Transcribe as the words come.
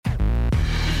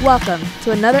Welcome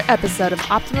to another episode of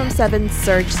Optimum 7's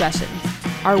Surge Sessions,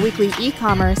 our weekly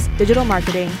e-commerce, digital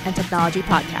marketing, and technology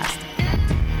podcast.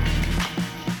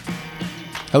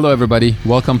 Hello, everybody.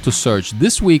 Welcome to Surge.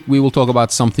 This week, we will talk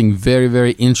about something very,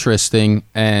 very interesting,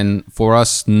 and for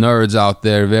us nerds out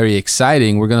there, very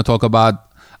exciting. We're going to talk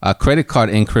about credit card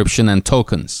encryption and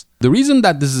tokens. The reason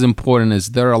that this is important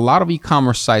is there are a lot of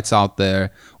e-commerce sites out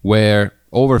there where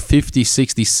over 50,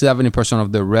 60, 70%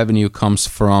 of their revenue comes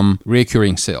from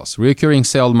recurring sales. Recurring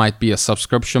sale might be a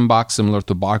subscription box similar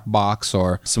to BarkBox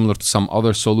or similar to some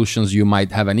other solutions. You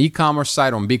might have an e-commerce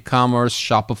site on BigCommerce,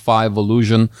 Shopify,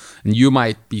 Volusion, and you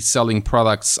might be selling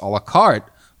products a la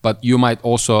carte, but you might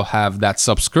also have that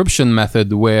subscription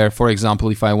method where, for example,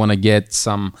 if I want to get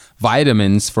some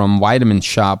vitamins from Vitamin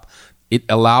Shop,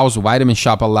 Vitamin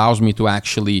Shop allows me to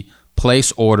actually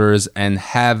place orders and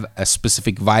have a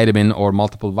specific vitamin or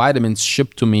multiple vitamins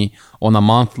shipped to me on a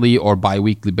monthly or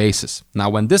bi-weekly basis. Now,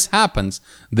 when this happens,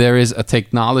 there is a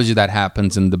technology that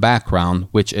happens in the background,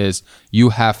 which is you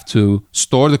have to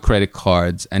store the credit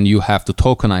cards and you have to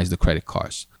tokenize the credit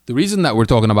cards. The reason that we're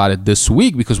talking about it this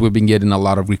week, because we've been getting a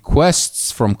lot of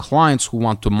requests from clients who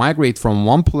want to migrate from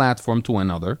one platform to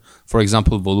another. For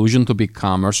example, Volusion to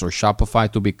BigCommerce or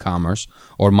Shopify to BigCommerce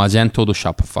or Magento to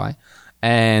Shopify.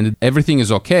 And everything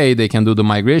is okay. They can do the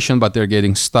migration, but they're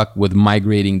getting stuck with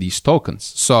migrating these tokens.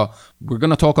 So we're going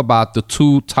to talk about the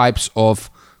two types of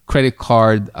credit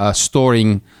card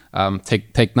storing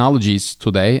technologies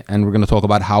today, and we're going to talk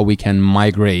about how we can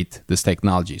migrate this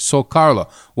technology. So, Carlo,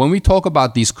 when we talk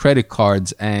about these credit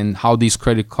cards and how these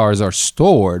credit cards are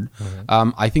stored,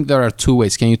 I think there are two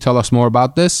ways. Can you tell us more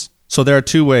about this? So there are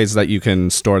two ways that you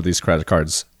can store these credit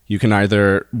cards. You can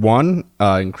either, one,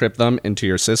 encrypt them into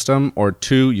your system, or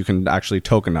two, you can actually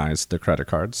tokenize the credit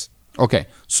cards. Okay,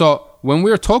 so when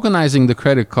we're tokenizing the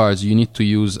credit cards, you need to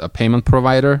use a payment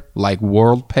provider like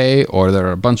WorldPay, or there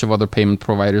are a bunch of other payment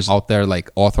providers out there like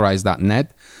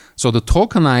Authorize.net. So the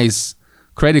tokenized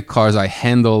credit cards are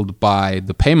handled by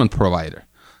the payment provider.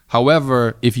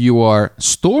 However, if you are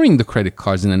storing the credit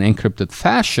cards in an encrypted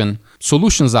fashion,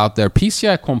 solutions out there,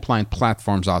 PCI compliant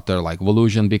platforms out there like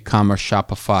Volusion, BigCommerce,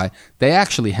 Shopify, they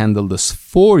actually handle this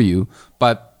for you.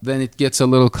 But then it gets a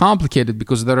little complicated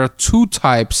because there are two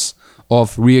types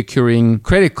of reoccurring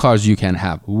credit cards you can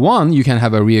have. One, you can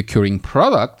have a reoccurring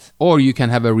product, or you can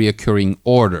have a reoccurring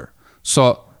order.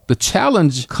 So the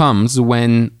challenge comes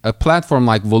when a platform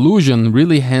like Volusion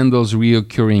really handles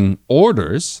reoccurring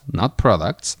orders, not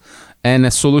products, and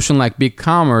a solution like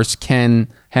BigCommerce can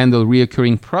handle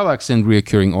reoccurring products and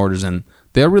reoccurring orders. And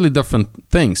they're really different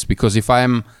things, because if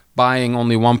I'm buying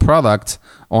only one product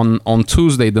on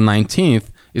Tuesday the 19th,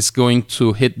 it's going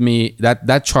to hit me,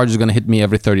 that charge is going to hit me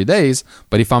every 30 days.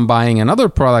 But if I'm buying another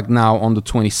product now on the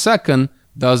 22nd,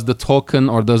 does the token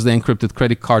or does the encrypted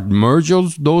credit card merge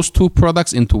those two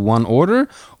products into one order,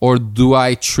 or do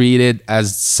I treat it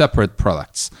as separate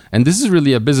products? And this is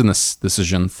really a business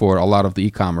decision for a lot of the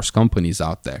e-commerce companies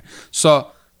out there. So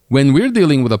when we're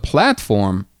dealing with a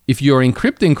platform, if you're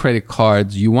encrypting credit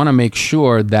cards, you want to make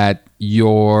sure that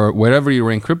wherever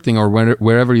you're encrypting or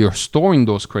wherever you're storing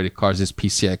those credit cards is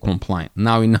PCI compliant.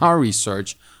 Now, in our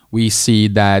research, we see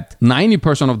that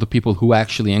 90% of the people who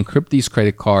actually encrypt these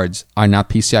credit cards are not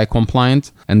PCI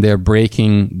compliant, and they're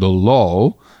breaking the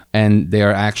law, and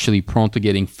they're actually prone to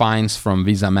getting fines from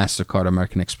Visa, MasterCard,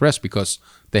 American Express, because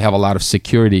they have a lot of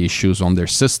security issues on their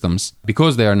systems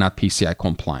because they are not PCI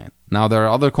compliant. Now, there are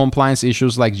other compliance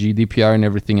issues like GDPR and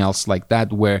everything else like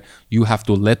that, where you have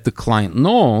to let the client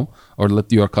know or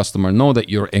let your customer know that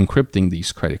you're encrypting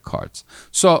these credit cards.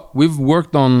 So we've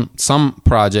worked on some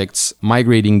projects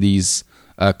migrating these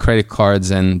credit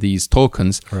cards and these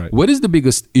tokens. Right. What is the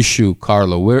biggest issue,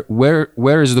 Carlo?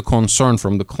 Where is the concern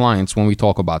from the clients when we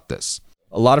talk about this?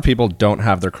 A lot of people don't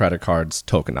have their credit cards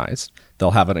tokenized.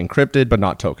 They'll have it encrypted, but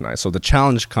not tokenized. So the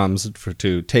challenge comes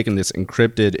to taking this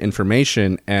encrypted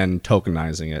information and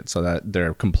tokenizing it so that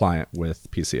they're compliant with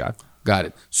PCI. Got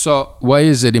it. So why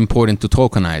is it important to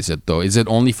tokenize it, though? Is it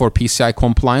only for PCI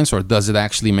compliance, or does it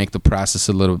actually make the process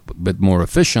a little bit more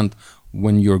efficient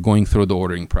when you're going through the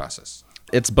ordering process?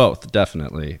 It's both,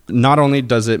 definitely. Not only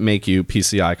does it make you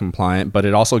PCI compliant, but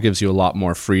it also gives you a lot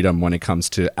more freedom when it comes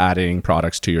to adding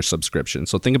products to your subscription.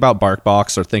 So think about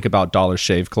BarkBox or think about Dollar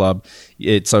Shave Club.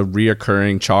 It's a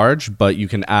reoccurring charge, but you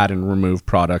can add and remove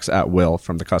products at will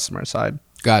from the customer side.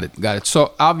 Got it.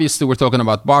 So obviously we're talking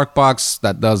about BarkBox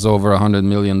that does over $100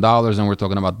 million, and we're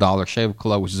talking about Dollar Shave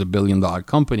Club, which is $1 billion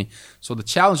company. So the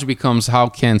challenge becomes, how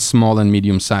can small and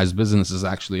medium-sized businesses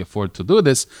actually afford to do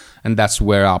this? And that's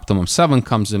where Optimum 7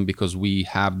 comes in, because we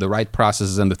have the right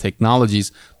processes and the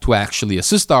technologies to actually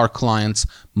assist our clients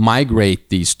migrate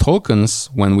these tokens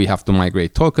when we have to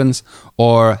migrate tokens,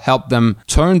 or help them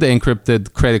turn the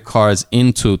encrypted credit cards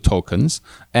into tokens.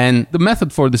 And the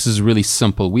method for this is really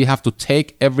simple. We have to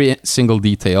take every single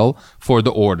detail for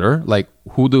the order, like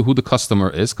who the customer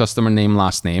is, customer name,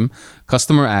 last name,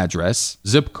 customer address,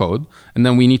 zip code, and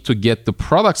then we need to get the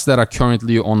products that are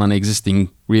currently on an existing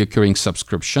reoccurring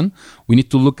subscription. We need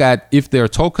to look at if they're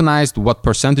tokenized, what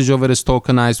percentage of it is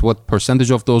tokenized, what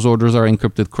percentage of those orders are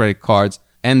encrypted credit cards,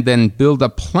 and then build a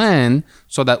plan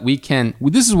so that we can,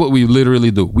 this is what we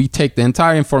literally do. We take the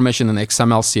entire information in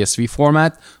XML CSV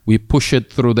format, we push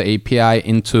it through the API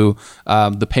into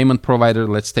the payment provider.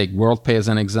 Let's take WorldPay as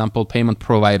an example, payment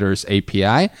provider's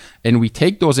API, and we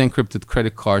take those encrypted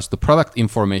credit cards, the product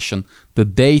information, the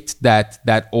date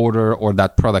that order or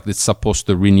that product is supposed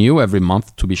to renew every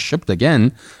month to be shipped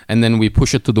again, and then we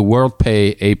push it to the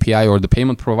WorldPay API or the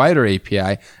payment provider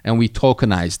API, and we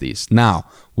tokenize these. Now,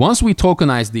 once we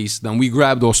tokenize these, then we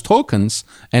grab those tokens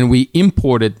and we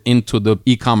import it into the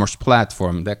e-commerce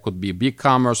platform. That could be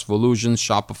BigCommerce, Volusion,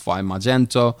 Shopify,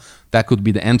 Magento. That could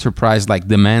be the enterprise like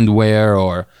Demandware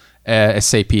or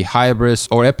SAP Hybris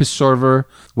or Episerver.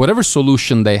 Whatever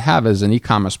solution they have as an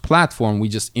e-commerce platform, we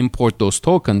just import those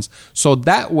tokens. So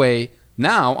that way,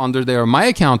 now under their My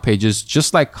Account pages,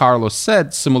 just like Carlos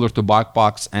said, similar to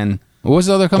BarkBox and what was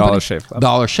the other company?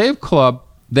 Dollar Shave Club.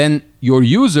 Then your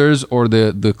users or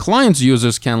the client's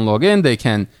users can log in, they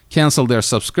can cancel their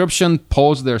subscription,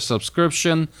 pause their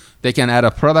subscription, they can add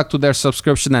a product to their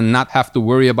subscription and not have to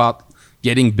worry about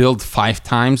getting billed 5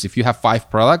 times. If you have 5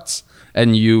 products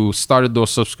and you started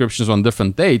those subscriptions on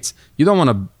different dates, you don't want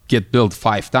to get billed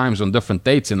 5 times on different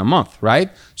dates in a month,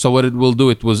 right? So what it will do,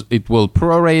 it will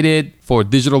prorate it for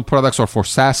digital products or for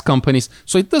SaaS companies.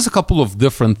 So it does a couple of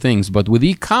different things, but with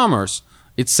e-commerce,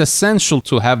 it's essential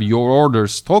to have your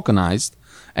orders tokenized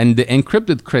and the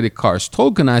encrypted credit cards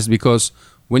tokenized, because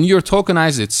when you're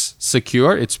tokenized, it's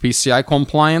secure, it's PCI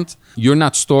compliant. You're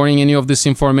not storing any of this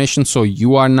information, so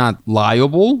you are not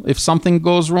liable if something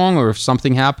goes wrong or if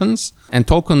something happens. And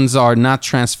tokens are not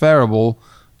transferable,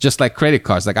 just like credit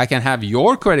cards. Like I can have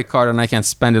your credit card and I can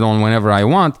spend it on whenever I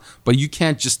want, but you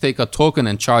can't just take a token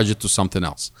and charge it to something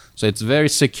else. So it's very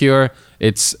secure.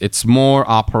 It's more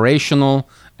operational.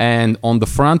 And on the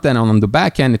front end and on the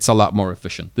back end, it's a lot more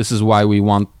efficient. This is why we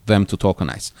want them to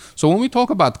tokenize. So when we talk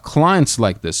about clients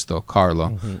like this, though,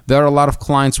 Carlo, there are a lot of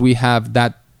clients we have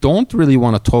that don't really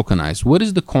want to tokenize. What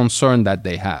is the concern that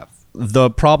they have? The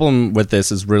problem with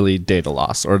this is really data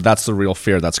loss, or that's the real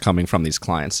fear that's coming from these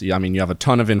clients. I mean, you have a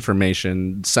ton of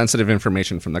information, sensitive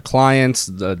information from the clients,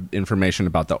 the information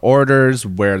about the orders,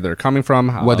 where they're coming from.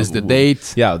 What is the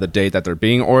date? Yeah, the date that they're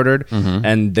being ordered.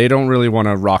 And they don't really want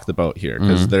to rock the boat here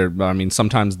because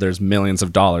sometimes there's millions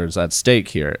of dollars at stake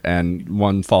here, and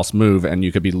one false move and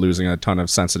you could be losing a ton of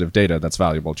sensitive data that's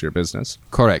valuable to your business.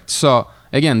 Correct. So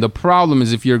again, the problem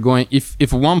is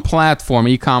if one platform,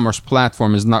 e-commerce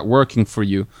platform, is not working for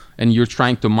you and you're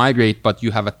trying to migrate, but you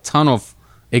have a ton of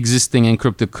existing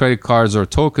encrypted credit cards or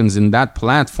tokens in that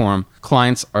platform,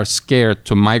 clients are scared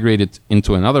to migrate it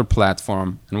into another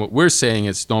platform. And what we're saying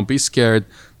is don't be scared.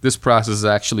 This process is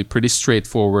actually pretty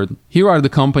straightforward. Here are the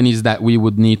companies that we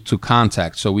would need to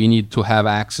contact. So we need to have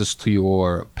access to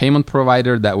your payment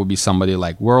provider. That would be somebody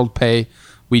like WorldPay.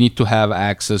 We need to have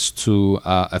access to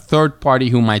a third party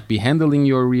who might be handling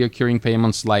your reoccurring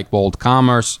payments like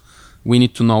WorldCommerce. We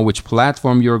need to know which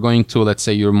platform you're going to. Let's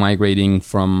say you're migrating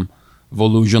from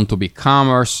Volusion to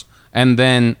BigCommerce. And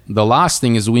then the last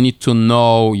thing is we need to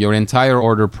know your entire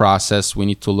order process. We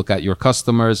need to look at your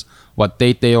customers, what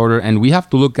date they order. And we have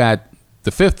to look at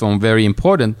the fifth one, very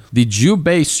important. Did you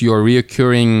base your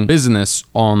reoccurring business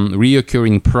on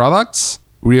reoccurring products,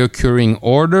 reoccurring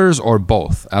orders, or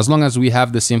both? As long as we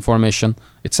have this information,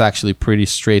 it's actually pretty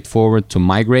straightforward to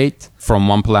migrate from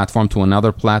one platform to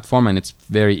another platform, and it's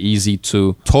very easy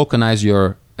to tokenize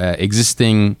your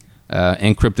existing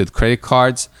encrypted credit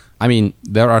cards. I mean,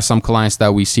 there are some clients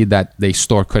that we see that they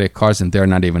store credit cards and they're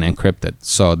not even encrypted.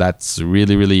 So that's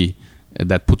really,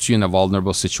 that puts you in a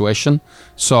vulnerable situation.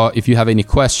 So if you have any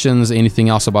questions, anything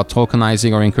else about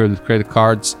tokenizing or encrypted credit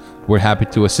cards, we're happy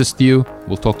to assist you.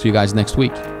 We'll talk to you guys next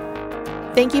week.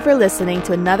 Thank you for listening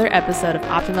to another episode of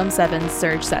Optimum 7's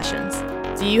Surge Sessions.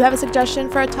 Do you have a suggestion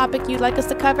for a topic you'd like us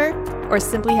to cover? Or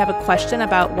simply have a question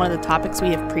about one of the topics we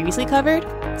have previously covered?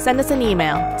 Send us an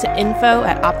email to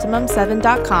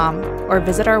info@optimum7.com or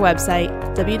visit our website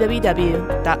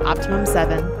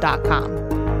www.optimum7.com.